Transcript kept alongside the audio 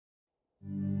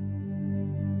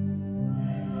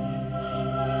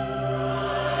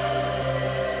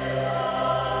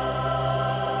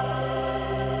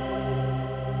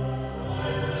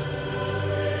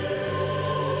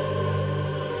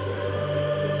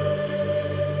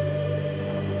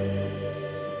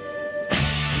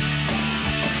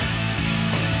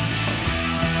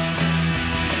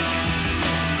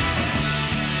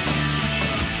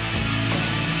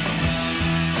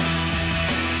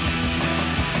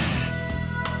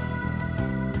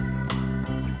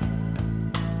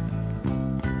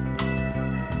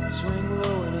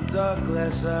dark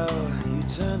glass hour, you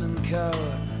turn and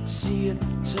cower, see it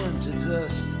turn to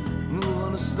dust. Move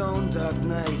on a stone dark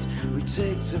night, we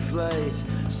take to flight,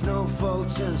 snowfall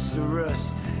turns to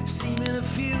rust. Seeming a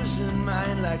fuse in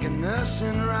mind like a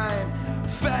nursing rhyme.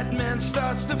 Fat man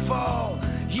starts to fall,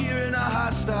 here in a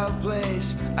hostile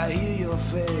place, I hear your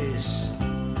face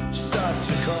start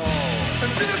to call.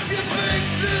 And if you think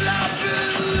that I've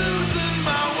been losing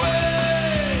my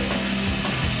way,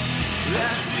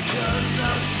 that's because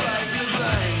I'm slightly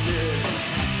blinded.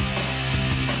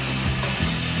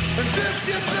 And if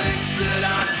you think that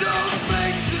I don't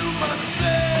make too much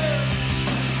sense,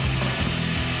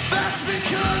 that's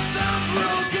because I'm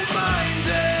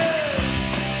broken-minded.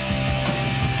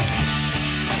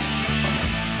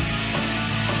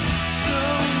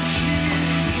 Don't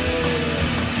keep it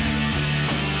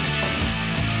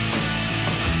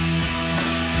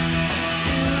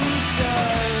inside.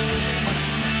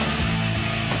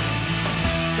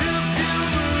 If you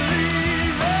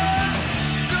believe it,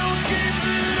 don't keep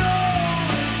it all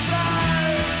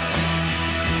inside.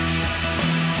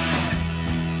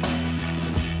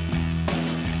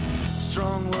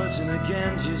 Strong words in a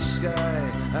Ganges sky,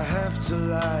 I have to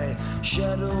lie.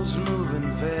 Shadows move in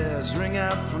pairs, ring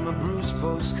out from a bruised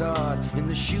postcard in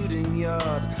the shooting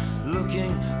yard,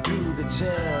 looking through the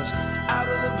tears. Out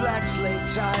of the black slate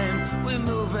time, we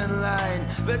move in line,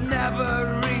 but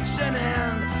never reach an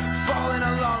end. Falling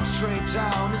along straight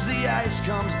down as the ice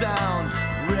comes down,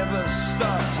 rivers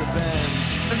start to bend.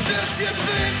 And if you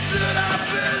think that I've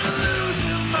been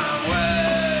losing my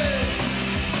way,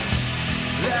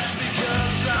 that's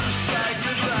because I'm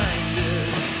slightly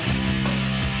blinded.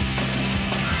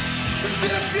 And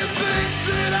if you think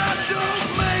that I don't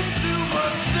make too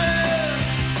much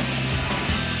sense,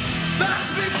 that's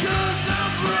because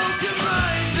I'm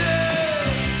broken-minded.